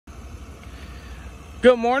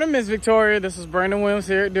Good morning, Miss Victoria. This is Brandon Williams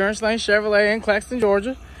here at Durance Lane Chevrolet in Claxton,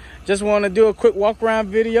 Georgia. Just want to do a quick walk around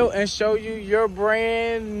video and show you your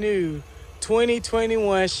brand new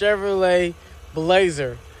 2021 Chevrolet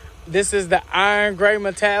Blazer. This is the iron gray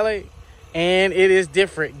metallic and it is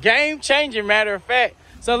different. Game changing, matter of fact.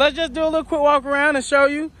 So let's just do a little quick walk around and show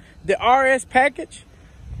you the RS package.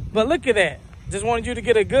 But look at that. Just wanted you to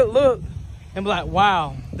get a good look and be like,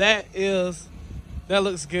 wow, that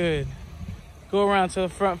looks good. Go around to the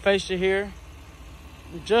front fascia here.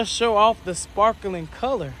 Just show off the sparkling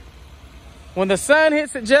color. When the sun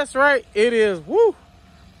hits it just right, it is, woo,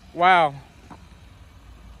 wow.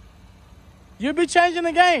 You'll be changing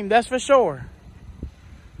the game, that's for sure.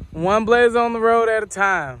 One Blazer on the road at a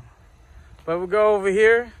time. But we'll go over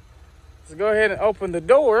here. Let's go ahead and open the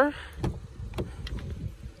door.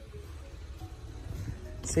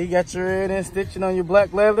 See, you got your red end stitching on your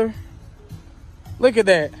black leather. Look at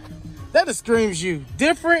that. That just screams you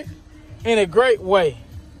different in a great way.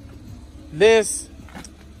 This,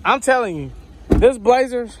 I'm telling you, this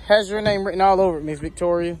Blazer has your name written all over it, Miss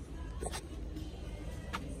Victoria.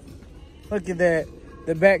 Look at that,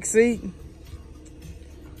 the back seat.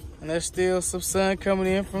 And there's still some sun coming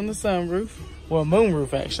in from the sunroof. Well,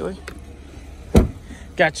 moonroof actually.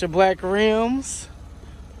 Got your black rims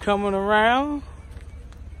coming around.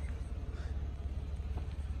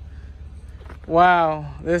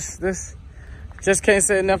 Wow, this just can't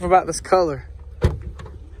say enough about this color,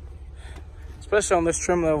 especially on this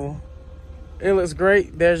trim level. It looks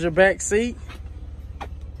great. There's your back seat,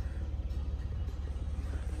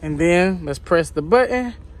 and then let's press the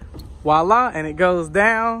button, voila, and it goes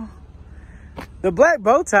down. The black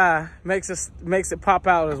bow tie makes it pop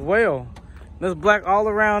out as well. This black all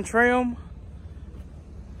around trim.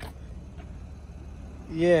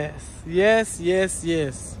 Yes, yes, yes,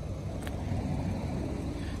 yes.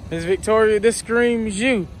 Miss Victoria, this screams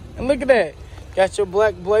you. And look at that. Got your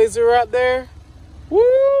black Blazer out there.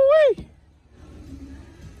 Woo-wee!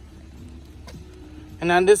 And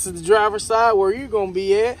now this is the driver's side where you're going to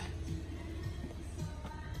be at.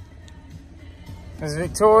 Miss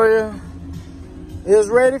Victoria is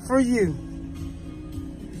ready for you.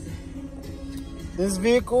 This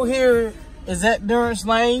vehicle here is at Durance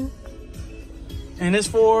Lane. And it's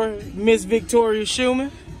for Miss Victoria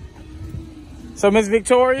Schumann. So, Miss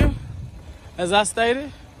Victoria, as I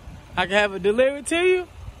stated, I can have it delivered to you,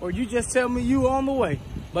 or you just tell me you on the way.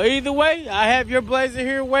 But either way, I have your Blazer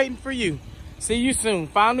here waiting for you. See you soon.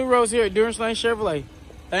 Find new roads here at Durance Lane Chevrolet.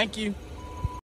 Thank you.